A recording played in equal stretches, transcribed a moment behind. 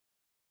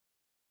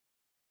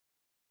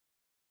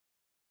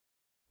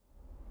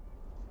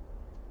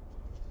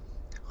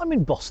I'm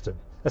in Boston,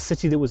 a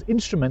city that was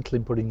instrumental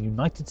in putting the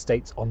United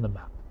States on the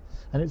map,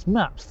 and it's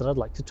maps that I'd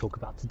like to talk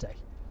about today.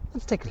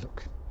 Let's take a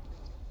look.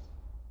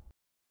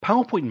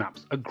 PowerPoint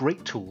maps are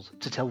great tools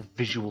to tell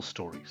visual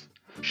stories,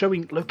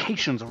 showing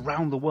locations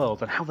around the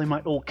world and how they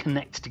might all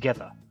connect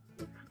together.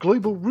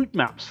 Global route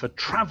maps for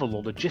travel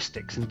or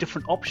logistics and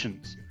different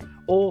options,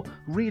 or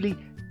really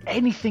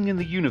anything in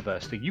the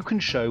universe that you can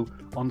show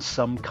on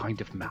some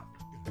kind of map.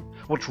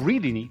 What's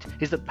really neat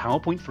is that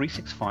PowerPoint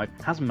 365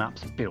 has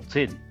maps built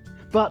in,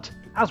 but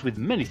as with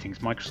many things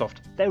Microsoft,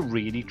 they're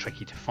really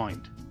tricky to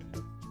find.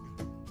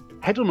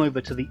 Head on over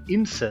to the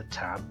Insert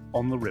tab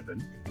on the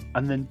ribbon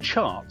and then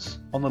Charts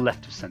on the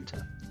left of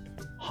center.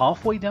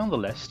 Halfway down the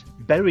list,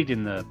 buried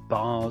in the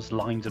bars,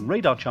 lines and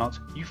radar charts,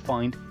 you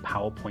find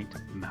PowerPoint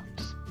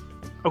maps.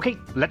 Okay,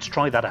 let's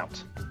try that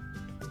out.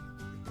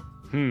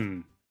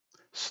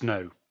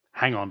 Snow.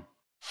 Hang on.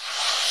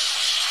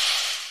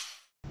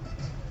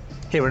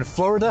 Here in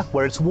Florida,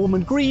 where it's warm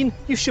and green,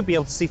 you should be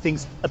able to see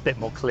things a bit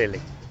more clearly.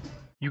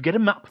 You get a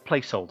map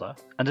placeholder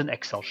and an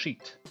Excel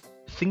sheet.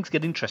 Things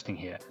get interesting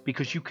here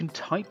because you can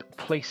type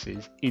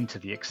places into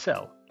the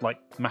Excel, like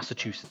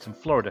Massachusetts and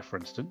Florida for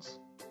instance,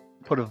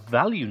 put a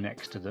value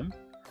next to them,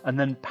 and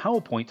then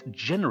PowerPoint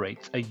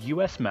generates a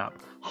US map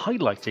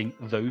highlighting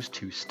those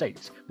two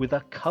states with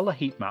a color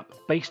heat map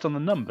based on the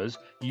numbers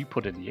you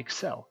put in the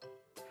Excel.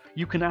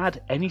 You can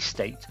add any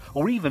state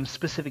or even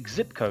specific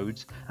zip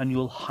codes and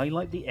you'll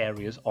highlight the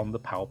areas on the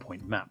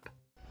PowerPoint map.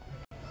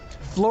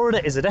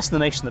 Florida is a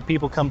destination that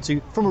people come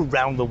to from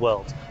around the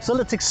world, so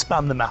let's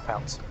expand the map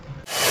out.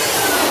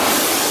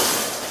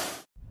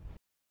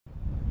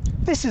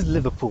 This is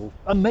Liverpool,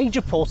 a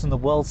major port on the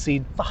world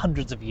scene for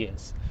hundreds of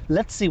years.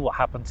 Let's see what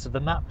happens to the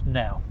map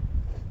now.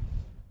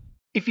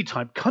 If you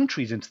type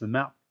countries into the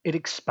map, it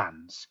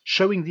expands,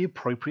 showing the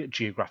appropriate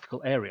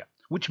geographical area,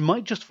 which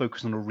might just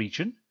focus on a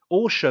region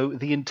or show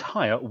the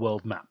entire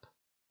world map.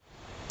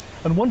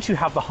 And once you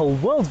have the whole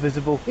world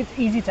visible, it's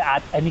easy to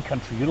add any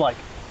country you like.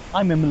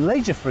 I'm in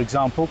Malaysia, for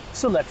example,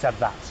 so let's add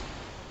that.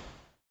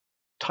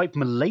 Type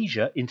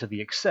Malaysia into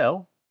the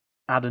Excel,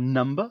 add a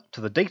number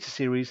to the data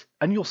series,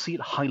 and you'll see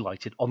it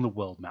highlighted on the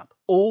world map,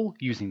 all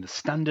using the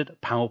standard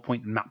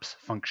PowerPoint Maps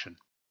function.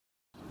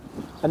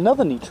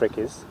 Another neat trick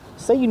is,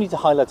 say you need to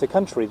highlight a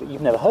country that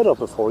you've never heard of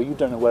before or you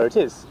don't know where it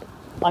is.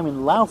 I'm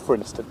in Laos, for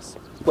instance.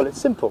 Well,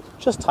 it's simple,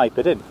 just type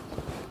it in.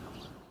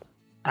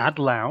 Add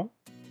Laos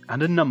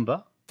and a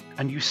number,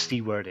 and you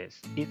see where it is.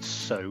 It's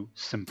so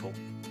simple.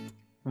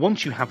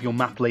 Once you have your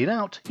map laid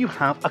out, you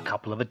have a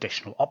couple of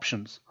additional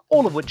options,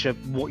 all of which are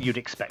what you'd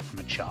expect from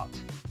a chart.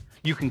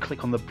 You can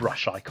click on the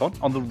brush icon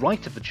on the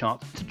right of the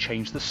chart to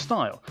change the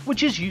style,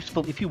 which is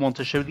useful if you want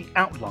to show the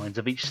outlines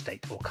of each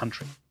state or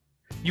country.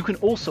 You can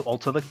also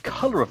alter the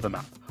colour of the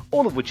map,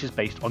 all of which is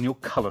based on your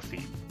colour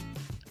theme.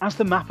 As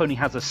the map only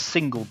has a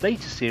single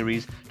data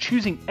series,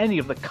 choosing any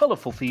of the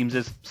colourful themes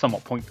is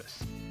somewhat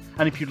pointless.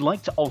 And if you'd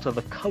like to alter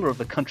the colour of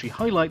the country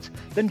highlights,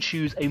 then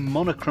choose a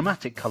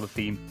monochromatic colour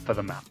theme for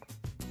the map.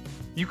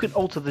 You can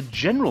alter the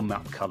general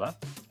map colour,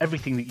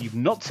 everything that you've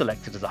not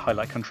selected as a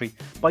highlight country,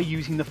 by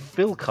using the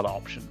fill colour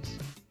options.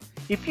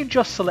 If you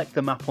just select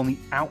the map on the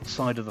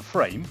outside of the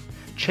frame,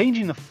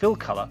 changing the fill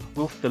colour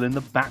will fill in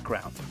the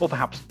background, or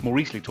perhaps more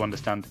easily to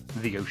understand,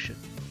 the ocean.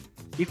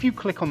 If you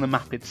click on the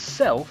map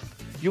itself,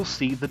 you'll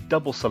see the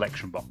double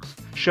selection box,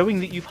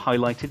 showing that you've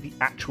highlighted the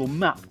actual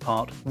map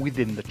part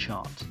within the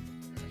chart.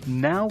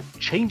 Now,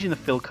 changing the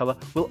fill colour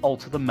will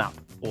alter the map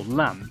or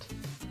land.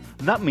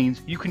 That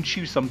means you can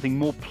choose something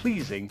more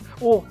pleasing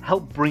or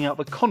help bring out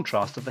the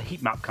contrast of the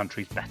heat map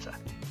countries better.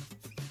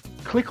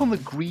 Click on the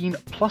green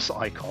plus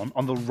icon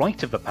on the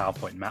right of the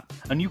PowerPoint map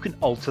and you can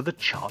alter the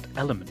chart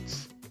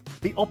elements.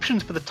 The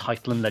options for the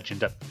title and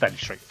legend are fairly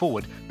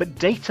straightforward, but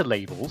data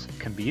labels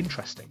can be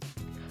interesting.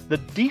 The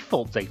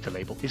default data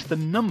label is the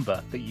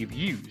number that you've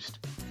used.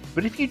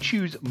 But if you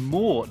choose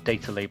more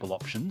data label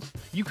options,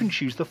 you can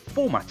choose the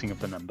formatting of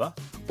the number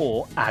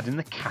or add in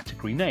the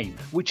category name,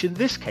 which in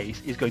this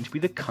case is going to be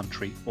the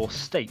country or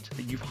state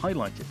that you've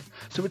highlighted.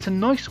 So it's a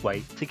nice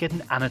way to get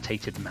an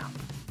annotated map.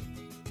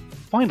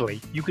 Finally,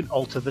 you can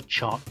alter the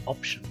chart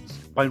options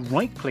by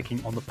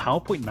right-clicking on the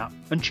PowerPoint map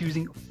and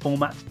choosing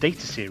Format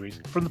Data Series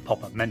from the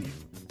pop-up menu.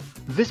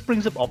 This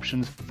brings up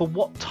options for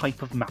what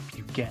type of map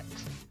you get.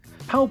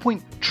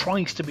 PowerPoint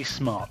tries to be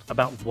smart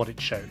about what it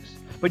shows,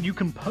 but you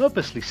can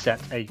purposely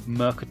set a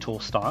Mercator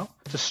style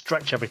to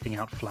stretch everything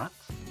out flat,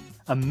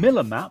 a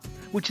Miller map,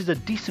 which is a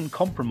decent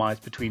compromise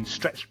between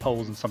stretched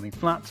poles and something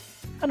flat,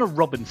 and a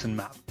Robinson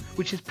map,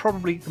 which is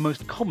probably the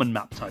most common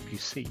map type you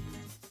see.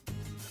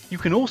 You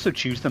can also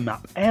choose the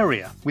map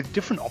area with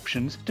different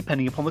options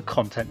depending upon the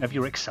content of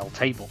your Excel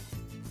table.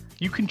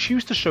 You can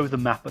choose to show the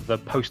map at the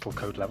postal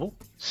code level,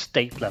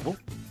 state level,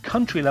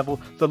 country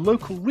level, the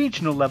local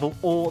regional level,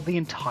 or the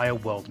entire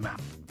world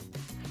map.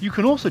 You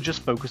can also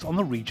just focus on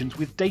the regions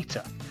with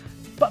data,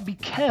 but be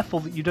careful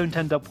that you don't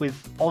end up with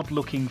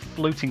odd-looking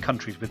floating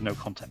countries with no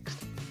context.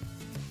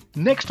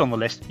 Next on the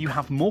list, you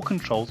have more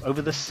controls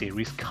over the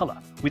series colour,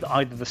 with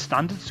either the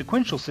standard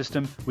sequential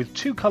system with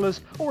 2 colours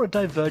or a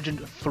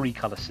divergent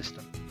 3-colour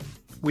system.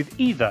 With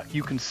either,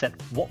 you can set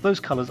what those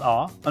colours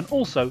are and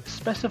also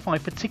specify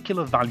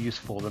particular values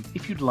for them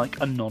if you'd like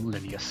a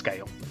non-linear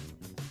scale.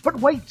 But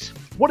wait!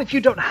 What if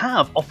you don't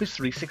have Office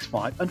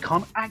 365 and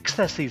can't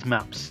access these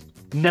maps?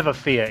 Never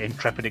fear,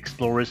 intrepid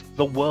explorers,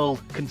 the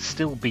world can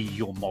still be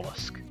your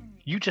mollusk.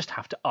 You just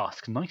have to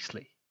ask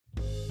nicely.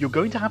 You're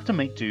going to have to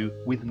make do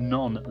with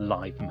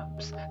non-live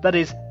maps. That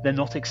is, they're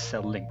not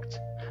Excel linked,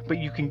 but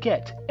you can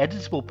get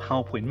editable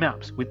PowerPoint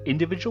maps with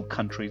individual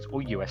countries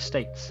or US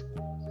states.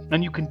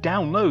 And you can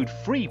download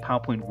free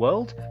PowerPoint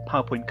World,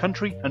 PowerPoint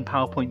Country and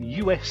PowerPoint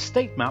US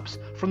State maps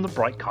from the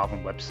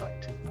BrightCarbon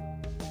website.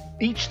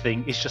 Each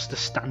thing is just a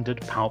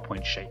standard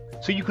PowerPoint shape,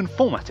 so you can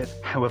format it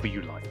however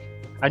you like.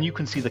 And you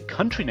can see the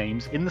country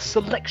names in the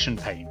selection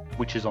pane,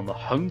 which is on the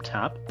Home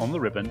tab on the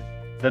ribbon,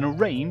 then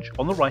Arrange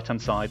on the right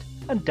hand side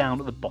and down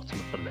at the bottom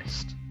of the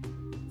list.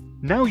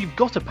 Now you've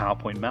got a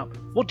PowerPoint map,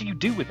 what do you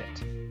do with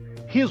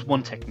it? Here's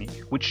one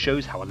technique which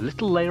shows how a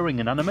little layering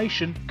and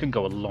animation can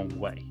go a long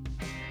way.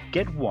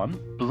 Get one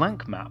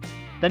blank map,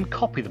 then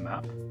copy the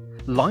map,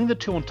 line the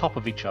two on top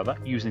of each other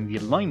using the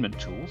alignment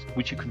tools,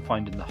 which you can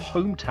find in the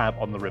Home tab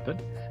on the ribbon,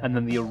 and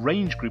then the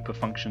Arrange group of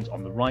functions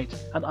on the right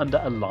and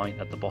under Align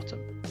at the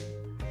bottom.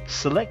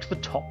 Select the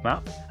top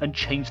map and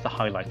change the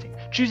highlighting,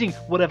 choosing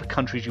whatever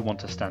countries you want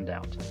to stand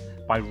out,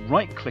 by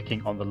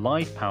right-clicking on the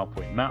live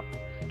PowerPoint map,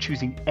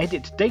 choosing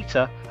Edit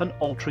Data and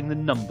altering the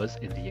numbers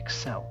in the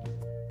Excel.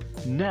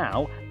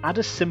 Now add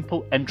a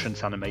simple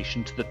entrance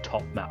animation to the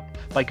top map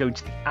by going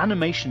to the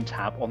Animation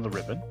tab on the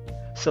ribbon,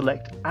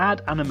 select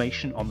Add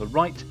Animation on the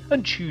right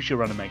and choose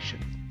your animation.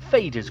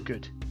 Fade is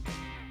good.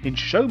 In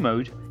Show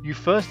mode, you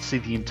first see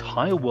the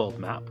entire world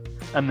map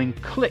and then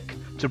click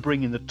to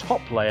bring in the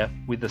top layer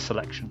with the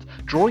selections,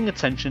 drawing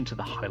attention to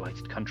the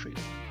highlighted countries.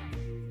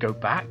 Go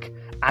back,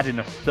 add in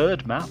a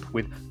third map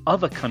with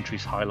other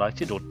countries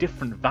highlighted or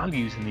different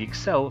values in the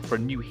Excel for a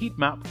new heat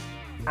map,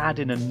 add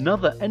in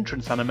another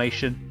entrance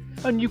animation,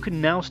 and you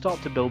can now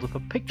start to build up a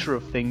picture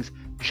of things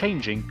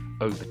changing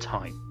over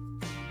time.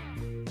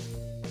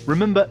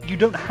 Remember, you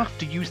don't have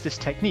to use this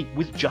technique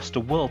with just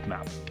a world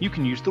map. You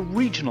can use the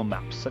regional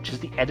maps, such as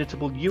the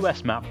editable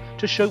US map,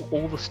 to show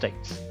all the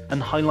states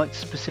and highlight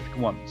specific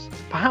ones,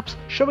 perhaps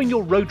showing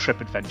your road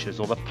trip adventures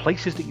or the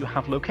places that you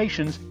have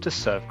locations to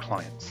serve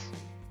clients.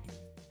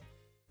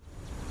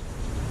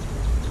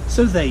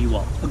 So there you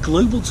are, a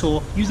global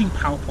tour using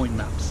PowerPoint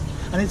maps,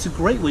 and it's a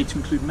great way to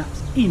include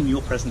maps in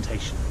your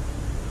presentation.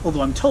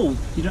 Although I'm told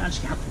you don't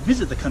actually have to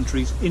visit the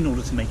countries in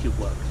order to make it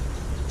work.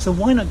 So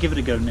why not give it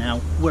a go now,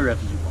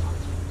 wherever you are.